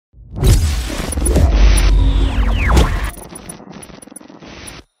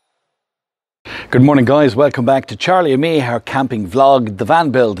Good morning guys, welcome back to Charlie and me, our camping vlog, the van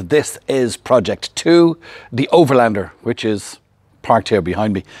build. This is project 2, the Overlander, which is parked here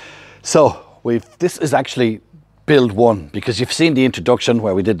behind me. So this is actually build 1, because you've seen the introduction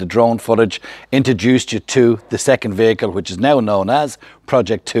where we did the drone footage, introduced you to the second vehicle, which is now known as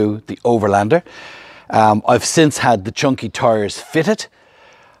project 2, the Overlander. I've since had the chunky tires fitted.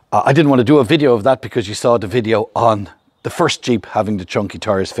 I didn't want to do a video of that because you saw the video on the first Jeep having the chunky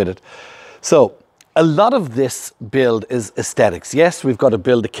tires fitted. So a lot of this build is aesthetics. Yes, we've got to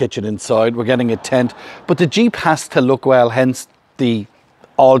build a kitchen inside, we're getting a tent, but the Jeep has to look well, hence the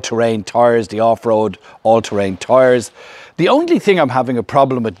all-terrain tires, the off-road all-terrain tires. The only thing I'm having a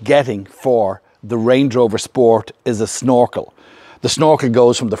problem with getting for the Range Rover Sport is a snorkel. The snorkel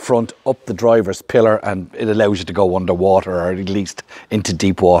goes from the front up the driver's pillar and it allows you to go underwater, or at least into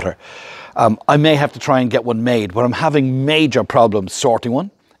deep water. I may have to try and get one made, but I'm having major problems sorting one.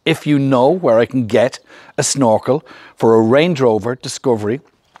 If you know where I can get a snorkel for a Range Rover a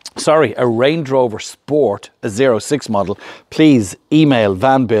Range Rover Sport, a 06 model, please email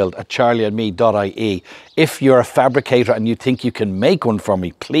vanbuild@charlieandme.ie. If you're a fabricator and you think you can make one for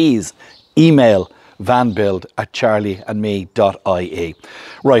me, please email vanbuild@charlieandme.ie.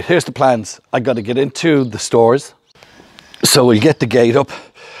 Right, here's the plans. I got to get into the stores, so we'll get the gate up.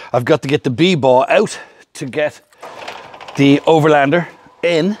 I've got to get the B-bar out to get the Overlander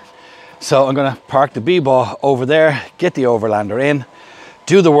in. So I'm going to park the B-bar over there, get the Overlander in,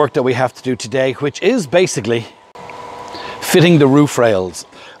 do the work that we have to do today, which is basically fitting the roof rails.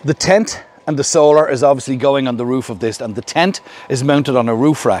 The tent and the solar is obviously going on the roof of this, and the tent is mounted on a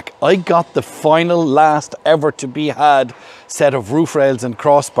roof rack. I got the final last ever to be had set of roof rails and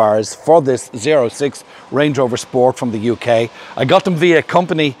crossbars for this 06 Range Rover Sport from the UK. I got them via a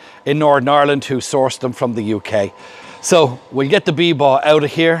company in Northern Ireland who sourced them from the UK. So we'll get the B-bar out of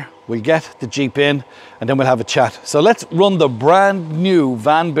here, we'll get the Jeep in, and then we'll have a chat. So let's run the brand new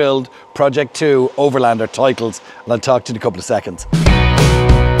van build project 2 Overlander titles, and I'll talk to you in a couple of seconds.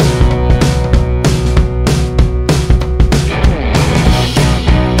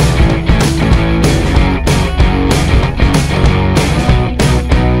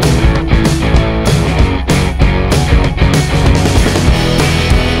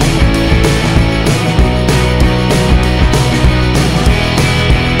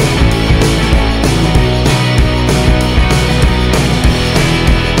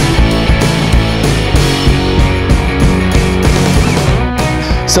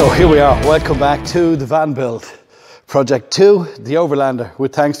 So here we are, welcome back to the van build. Project 2, the Overlander,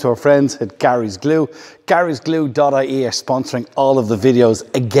 with thanks to our friends at Gary's Glue. GarysGlue.ie are sponsoring all of the videos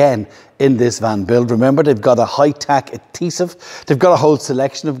again in this van build. Remember, they've got a high-tech adhesive. They've got a whole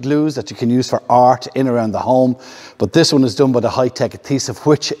selection of glues that you can use for art in around the home. But this one is done by the high-tech adhesive,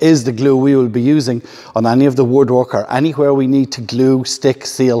 which is the glue we will be using on any of the woodwork or anywhere we need to glue, stick,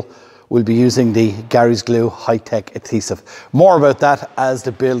 seal. We'll be using the Gary's Glue high-tech adhesive. More about that as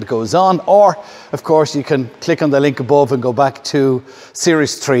the build goes on, or of course you can click on the link above and go back to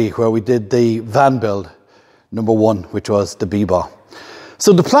Series 3 where we did the van build number 1, which was the B-bar.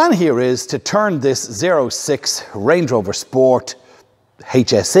 So the plan here is to turn this 06 Range Rover Sport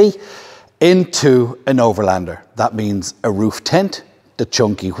HSE into an Overlander. That means a roof tent, the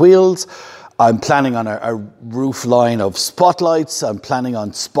chunky wheels. I'm planning on a roof line of spotlights. I'm planning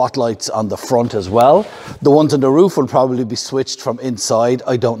on spotlights on the front as well. The ones on the roof will probably be switched from inside.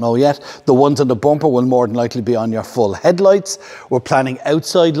 I don't know yet. The ones on the bumper will more than likely be on your full headlights. We're planning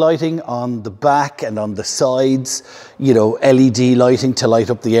outside lighting on the back and on the sides, you know, LED lighting to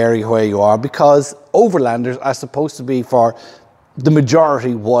light up the area where you are, because Overlanders are supposed to be for the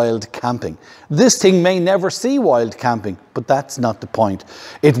majority wild camping. This thing may never see wild camping, but that's not the point.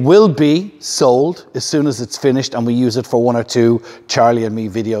 It will be sold as soon as it's finished, and we use it for 1 or 2 Charlie and me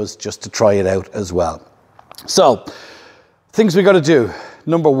videos just to try it out as well. So, things we got to do.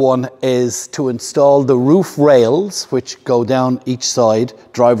 Number 1 is to install the roof rails, which go down each side,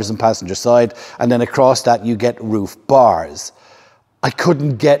 driver's and passenger side, and then across that you get roof bars. I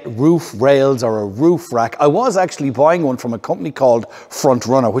couldn't get roof rails or a roof rack. I was actually buying one from a company called Front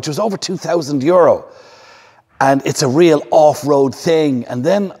Runner, which was over €2,000. And it's a real off-road thing. And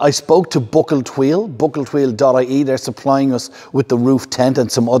then I spoke to buckledwheel.ie. They're supplying us with the roof tent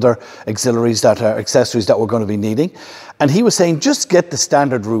and some other accessories that we're going to be needing. And he was saying, just get the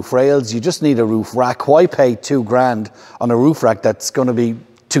standard roof rails. You just need a roof rack. Why pay $2,000 on a roof rack that's going to be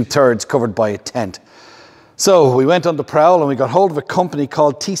 2/3 covered by a tent? So we went on the prowl and we got hold of a company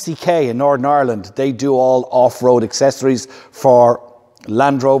called TCK in Northern Ireland. They do all off-road accessories for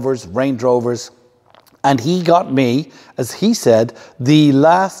Land Rovers, Range Rovers, And he got me, as he said, the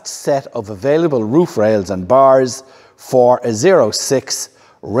last set of available roof rails and bars for a 06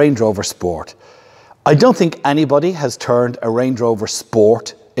 Range Rover Sport. I don't think anybody has turned a Range Rover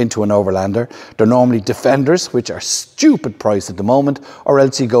Sport into an Overlander. They're normally Defenders, which are stupid price at the moment, or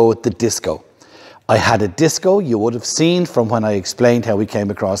else you go with the Disco. I had a Disco, you would have seen from when I explained how we came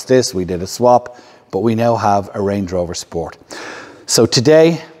across this. We did a swap, but we now have a Range Rover Sport. So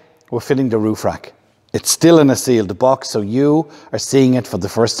today, we're fitting the roof rack. It's still in a sealed box, so you are seeing it for the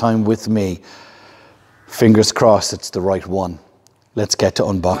first time with me. Fingers crossed it's the right one. Let's get to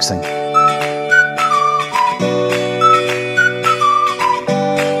unboxing.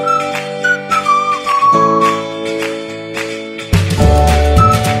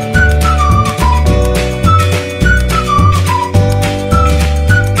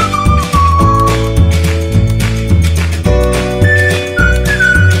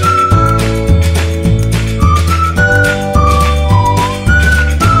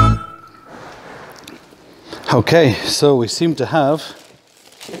 Okay, so we seem to have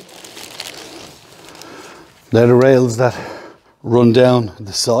leather rails that run down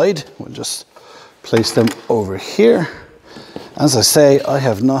the side. We'll just place them over here. As I say, I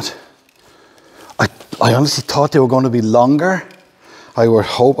honestly thought they were going to be longer. I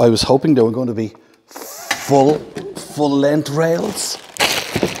was hoping they were going to be full length rails.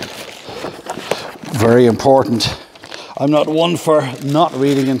 Very important. I'm not one for not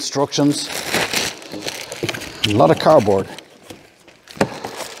reading instructions. A lot of cardboard.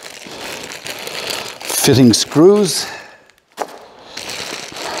 Fitting screws.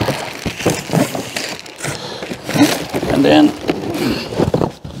 And then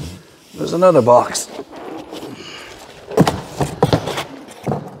there's another box.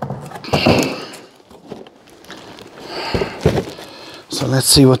 So let's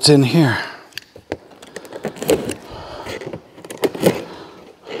see what's in here.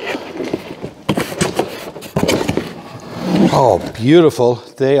 Oh, beautiful.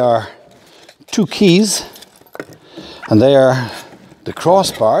 They are 2 keys, and they are the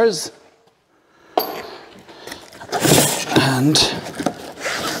crossbars. And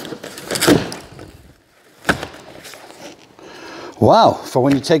wow, for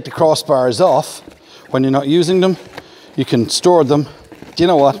when you take the crossbars off, when you're not using them, you can store them. Do you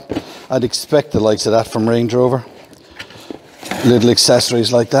know what? I'd expect the likes of that from Range Rover. Little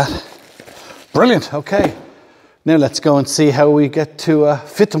accessories like that. Brilliant, okay. Now let's go and see how we get to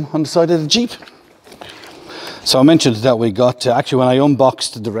fit them on the side of the Jeep. So I mentioned that we got, actually when I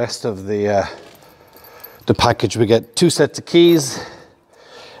unboxed the rest of the package, we get 2 sets of keys,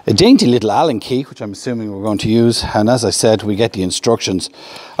 a dainty little Allen key, which I'm assuming we're going to use, and as I said, we get the instructions.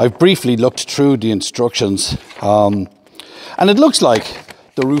 I've briefly looked through the instructions, and it looks like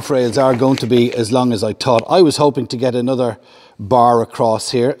the roof rails are going to be as long as I thought. I was hoping to get another bar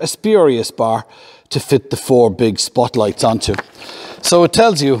across here, a spurious bar, to fit the 4 big spotlights onto. So it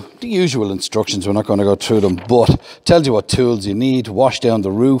tells you the usual instructions. We're not going to go through them, but it tells you what tools you need, wash down the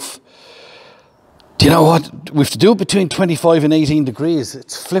roof. Do you know what? We have to do it between 25 and 18 degrees.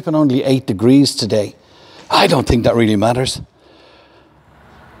 It's flipping only 8 degrees today. I don't think that really matters.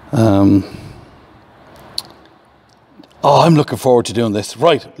 Oh, I'm looking forward to doing this.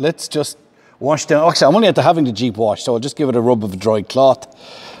 Right, let's just wash down. Actually, I'm only after having the Jeep washed, so I'll just give it a rub of a dry cloth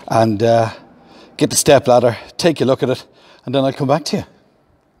and get the step ladder, take a look at it, and then I'll come back to you.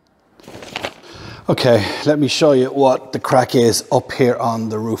 Okay, let me show you what the crack is up here on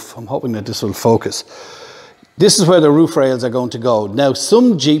the roof. I'm hoping that this will focus. This is where the roof rails are going to go. Now,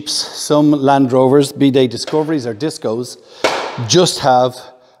 some Jeeps, some Land Rovers, be they Discoveries or Discos, just have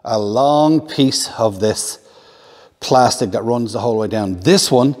a long piece of this plastic that runs the whole way down. This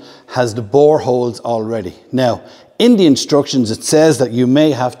one has the bore holes already. Now, in the instructions, it says that you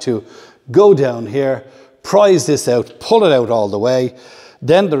may have to go down here, prise this out, pull it out all the way.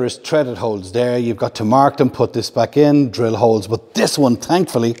 Then there is threaded holes there. You've got to mark them, put this back in, drill holes. But this one,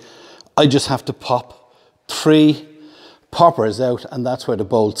 thankfully, I just have to pop 3 poppers out, and that's where the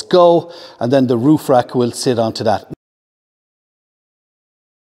bolts go. And then the roof rack will sit onto that.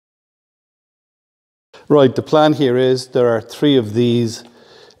 Right, the plan here is there are 3 of these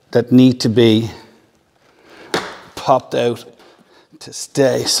that need to be popped out to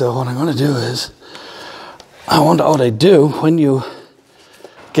stay. So what I'm going to do is, I wonder what they do when you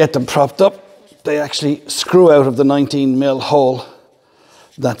get them propped up. They actually screw out of the 19mm hole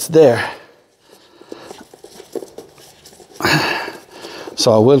that's there.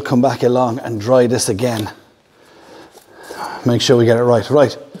 So I will come back along and dry this again. Make sure we get it right.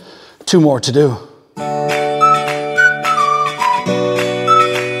 Right, 2 more to do.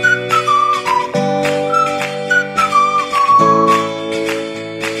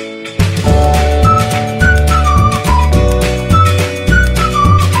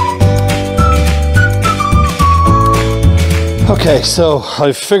 Okay, so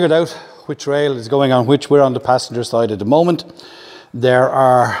I've figured out which rail is going on which. We're on the passenger side at the moment. There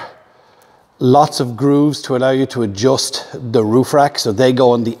are lots of grooves to allow you to adjust the roof rack, so they go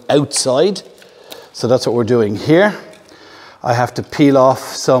on the outside. So that's what we're doing here. I have to peel off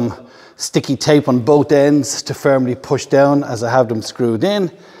some sticky tape on both ends to firmly push down as I have them screwed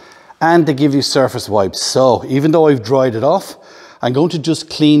in, and they give you surface wipes. So even though I've dried it off, I'm going to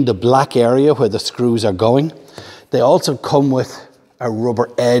just clean the black area where the screws are going. They also come with a rubber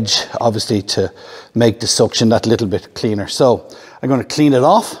edge, obviously, to make the suction that little bit cleaner. So I'm going to clean it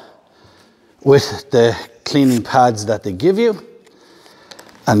off with the cleaning pads that they give you.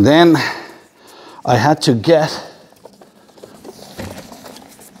 And then I had to get,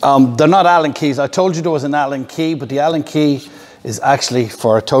 they're not Allen keys. I told you there was an Allen key, but the Allen key is actually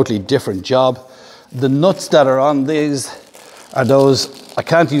for a totally different job. The nuts that are on these are those, I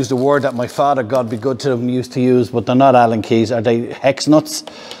can't use the word that my father, God be good to him, used to use, but they're not Allen keys. Are they hex nuts?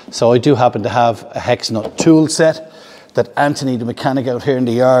 So I do happen to have a hex nut tool set that Anthony, the mechanic out here in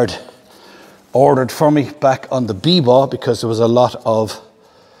the yard, ordered for me back on the B-Bar, because there was a lot of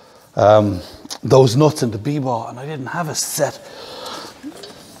those nuts in the B-Bar and I didn't have a set.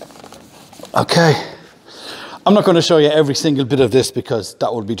 Okay, I'm not going to show you every single bit of this because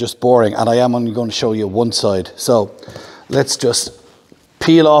that would be just boring, and I am only going to show you one side. So let's just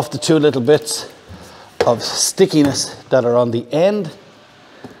peel off the two little bits of stickiness that are on the end,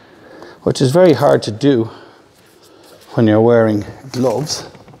 which is very hard to do when you're wearing gloves,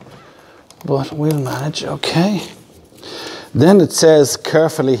 but we'll manage. Okay, then it says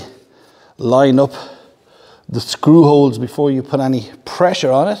carefully line up the screw holes before you put any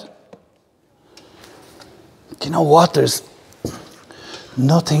pressure on it. Do you know what? There's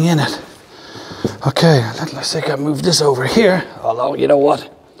nothing in it. Okay, let's see if I can move this over here. Although, you know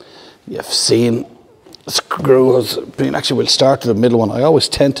what? You've seen screws. Actually, we'll start with the middle one. I always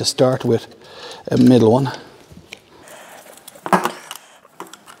tend to start with a middle one.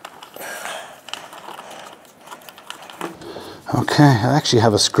 Okay, I actually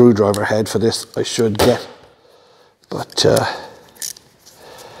have a screwdriver head for this I should get. But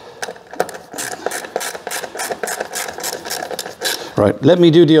right, let me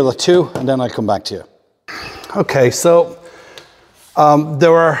do the other two and then I'll come back to you. Okay, so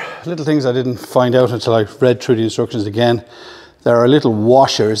there were little things I didn't find out until I read through the instructions again. There are little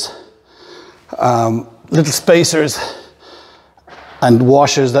washers, little spacers and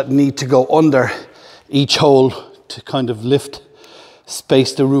washers that need to go under each hole to kind of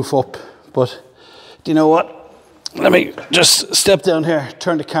space the roof up. But do you know what? Let me just step down here,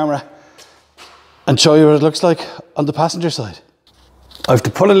 turn the camera and show you what it looks like on the passenger side. I have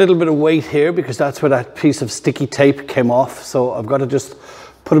to put a little bit of weight here because that's where that piece of sticky tape came off. So I've got to just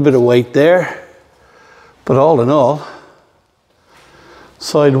put a bit of weight there. But all in all,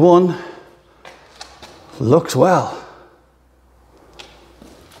 side one looks well.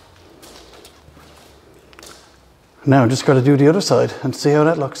 Now I've just got to do the other side and see how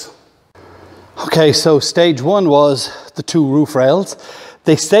that looks. Okay, so stage one was the two roof rails.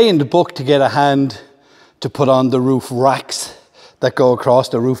 They say in the book to get a hand to put on the roof racks that go across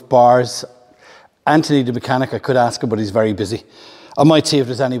the roof bars. Anthony, the mechanic, I could ask him, but he's very busy. I might see if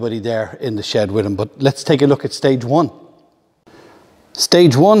there's anybody there in the shed with him, but let's take a look at stage one.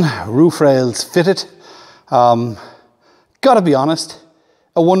 Stage one, roof rails fitted. Gotta be honest,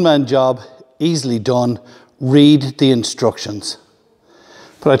 a one-man job, easily done. Read the instructions.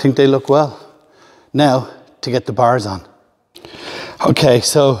 But I think they look well. Now, to get the bars on. Okay,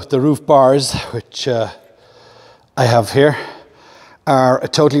 so the roof bars, which I have here, are a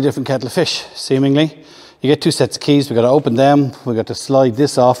totally different kettle of fish, seemingly. You get two sets of keys. We've got to open them. We've got to slide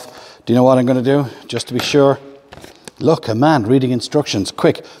this off. Do you know what I'm going to do? Just to be sure. Look, a man reading instructions.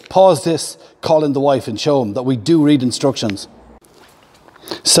 Quick, pause this, call in the wife and show him that we do read instructions.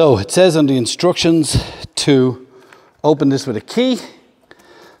 So it says on the instructions to open this with a key,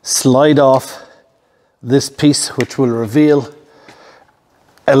 slide off this piece, which will reveal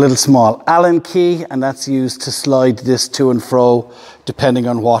a little small Allen key, and that's used to slide this to and fro depending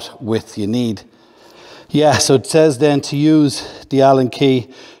on what width you need. Yeah, so it says then to use the Allen key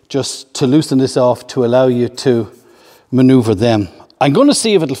just to loosen this off to allow you to maneuver them. I'm going to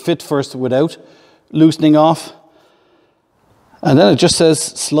see if it'll fit first without loosening off, and then it just says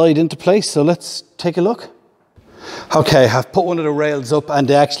slide into place. So let's take a look. Okay, I've put one of the rails up and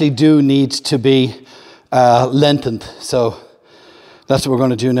they actually do need to be lengthened. So that's what we're going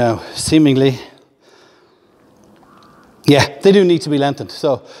to do now. Seemingly, yeah, they do need to be lengthened.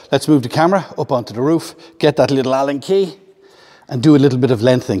 So let's move the camera up onto the roof, get that little Allen key and do a little bit of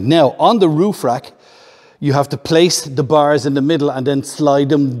lengthening. Now on the roof rack, You have to place the bars in the middle and then slide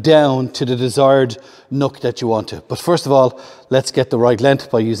them down to the desired nook that you want to. But first of all, let's get the right length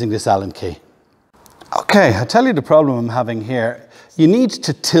by using this Allen key. Okay, I'll tell you the problem I'm having here. You need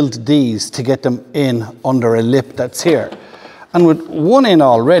to tilt these to get them in under a lip that's here. And with one in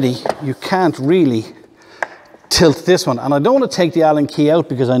already, you can't really tilt this one. And I don't want to take the Allen key out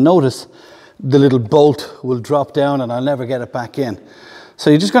because I notice the little bolt will drop down and I'll never get it back in. So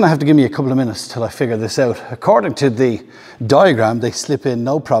you're just going to have to give me a couple of minutes till I figure this out. According to the diagram, they slip in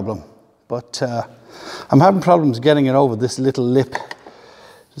no problem. But I'm having problems getting it over this little lip.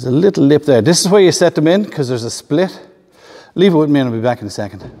 There's a little lip there. This is where you set them in because there's a split. Leave it with me and I'll be back in a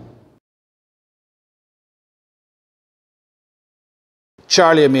second.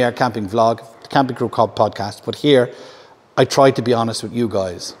 Charlie and me are camping vlog, the Camping Crew podcast. But here, I tried to be honest with you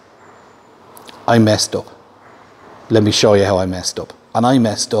guys. I messed up. Let me show you how I messed up. And I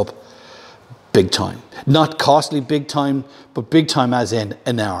messed up big time. Not costly big time, but big time as in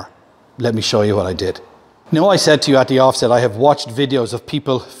an hour. Let me show you what I did. Now, I said to you at the offset, I have watched videos of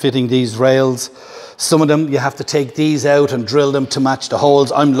people fitting these rails. Some of them, you have to take these out and drill them to match the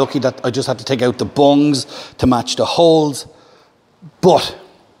holes. I'm lucky that I just had to take out the bungs to match the holes. But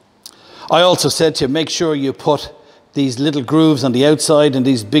I also said to you, make sure you put these little grooves on the outside and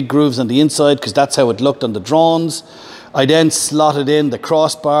these big grooves on the inside because that's how it looked on the drawings. I then slotted in the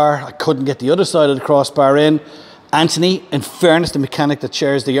crossbar. I couldn't get the other side of the crossbar in. Anthony, in fairness, the mechanic that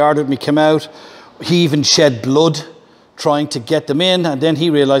shares the yard with me, came out. He even shed blood trying to get them in. And then he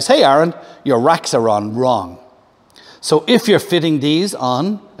realized, hey, Aaron, your racks are on wrong. So if you're fitting these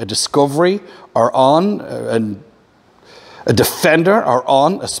on a Discovery or on a Defender or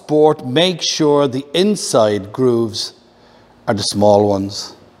on a Sport, make sure the inside grooves are the small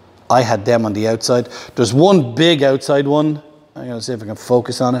ones. I had them on the outside. There's one big outside one. I'm going to see if I can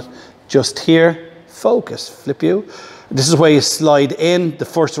focus on it. Just here. Focus. Flip you. This is where you slide in the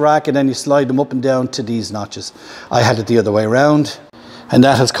first rack and then you slide them up and down to these notches. I had it the other way around and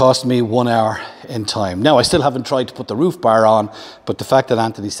that has cost me 1 hour in time. Now, I still haven't tried to put the roof bar on, but the fact that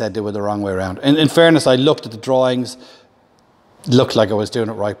Anthony said they were the wrong way around. And in fairness, I looked at the drawings. It looked like I was doing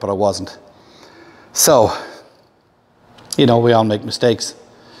it right, but I wasn't. So, you know, we all make mistakes.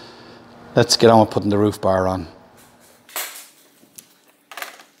 Let's get on with putting the roof bar on.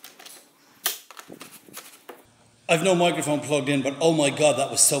 I've no microphone plugged in, but oh my God, that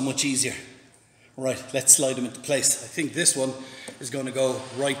was so much easier. Right, let's slide them into place. I think this one is going to go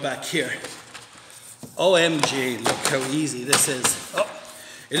right back here. OMG, look how easy this is. Oh,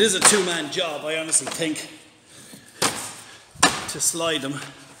 it is a two-man job, I honestly think, to slide them.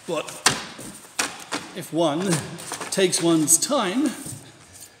 But if one takes one's time,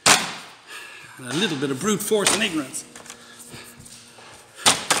 and a little bit of brute force and ignorance,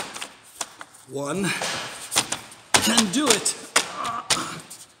 one can do it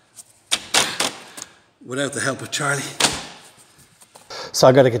without the help of Charlie. So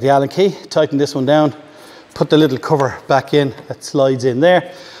I got to get the Allen key, tighten this one down, put the little cover back in that slides in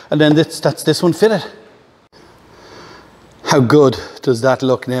there, and then that's this one fitted. How good does that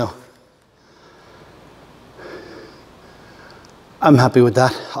look now? I'm happy with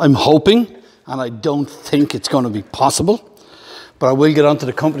that. I'm hoping, and I don't think it's going to be possible, but I will get onto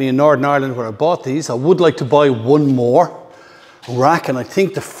the company in Northern Ireland where I bought these. I would like to buy one more rack, and I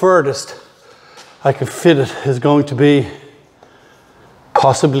think the furthest I could fit it is going to be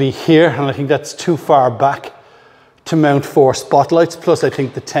possibly here, and I think that's too far back to mount 4 spotlights. Plus I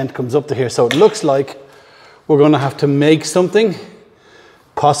think the tent comes up to here, so it looks like we're going to have to make something,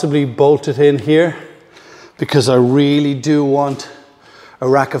 possibly bolt it in here, because I really do want a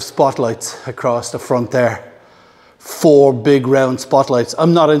rack of spotlights across the front there. 4 big round spotlights.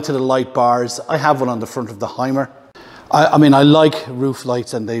 I'm not into the light bars. I have one on the front of the HYMER. I mean, I like roof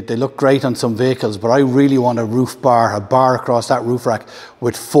lights and they look great on some vehicles, but I really want a roof bar, a bar across that roof rack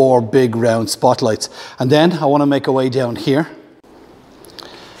with 4 big round spotlights. And then I want to make a way down here.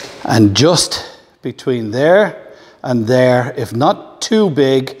 And just between there and there, if not too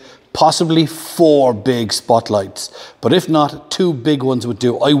big, possibly 4 big spotlights. But if not, 2 big ones would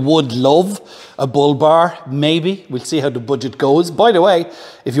do. I would love a bull bar, maybe. We'll see how the budget goes. By the way,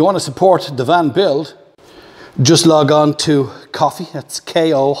 if you want to support the van build, just log on to Ko-fi, that's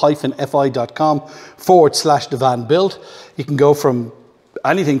ko-fi.com/the van build. You can go from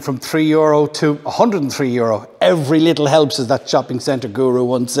anything from €3 to €103. Every little helps, as that shopping centre guru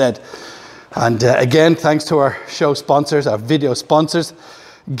once said. And again, thanks to our show sponsors, our video sponsors,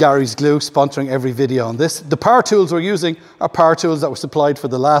 Gary's Glue sponsoring every video on this. The power tools we're using are power tools that were supplied for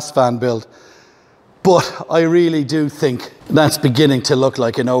the last van build. But I really do think that's beginning to look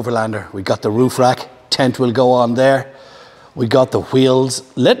like an Overlander. We got the roof rack tent will go on there. We got the wheels.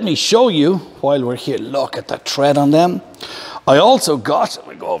 Let me show you while we're here. Look at the tread on them. I also got,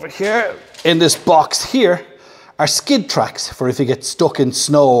 we go over here, in this box here, are skid tracks for if you get stuck in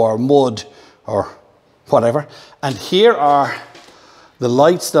snow or mud or whatever. And here are the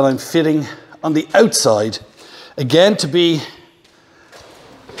lights that I'm fitting on the outside. Again, to be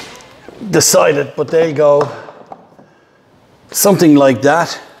decided, but they'll go something like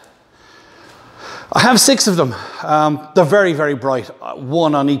that. I have 6 of them. They're very, very bright.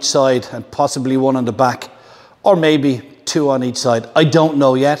 1 on each side and possibly 1 on the back, or maybe 2 on each side. I don't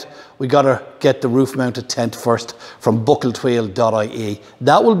know yet. We got to get the roof mounted tent first from buckletwheel.ie.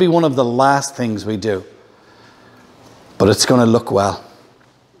 That will be one of the last things we do, but it's going to look well.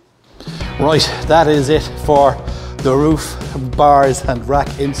 Right, that is it for the roof, bars and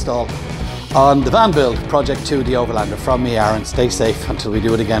rack install on the van build, Project 2, the Overlander. From me, Aaron, stay safe until we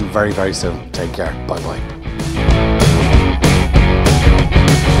do it again very, very soon. Take care. Bye-bye.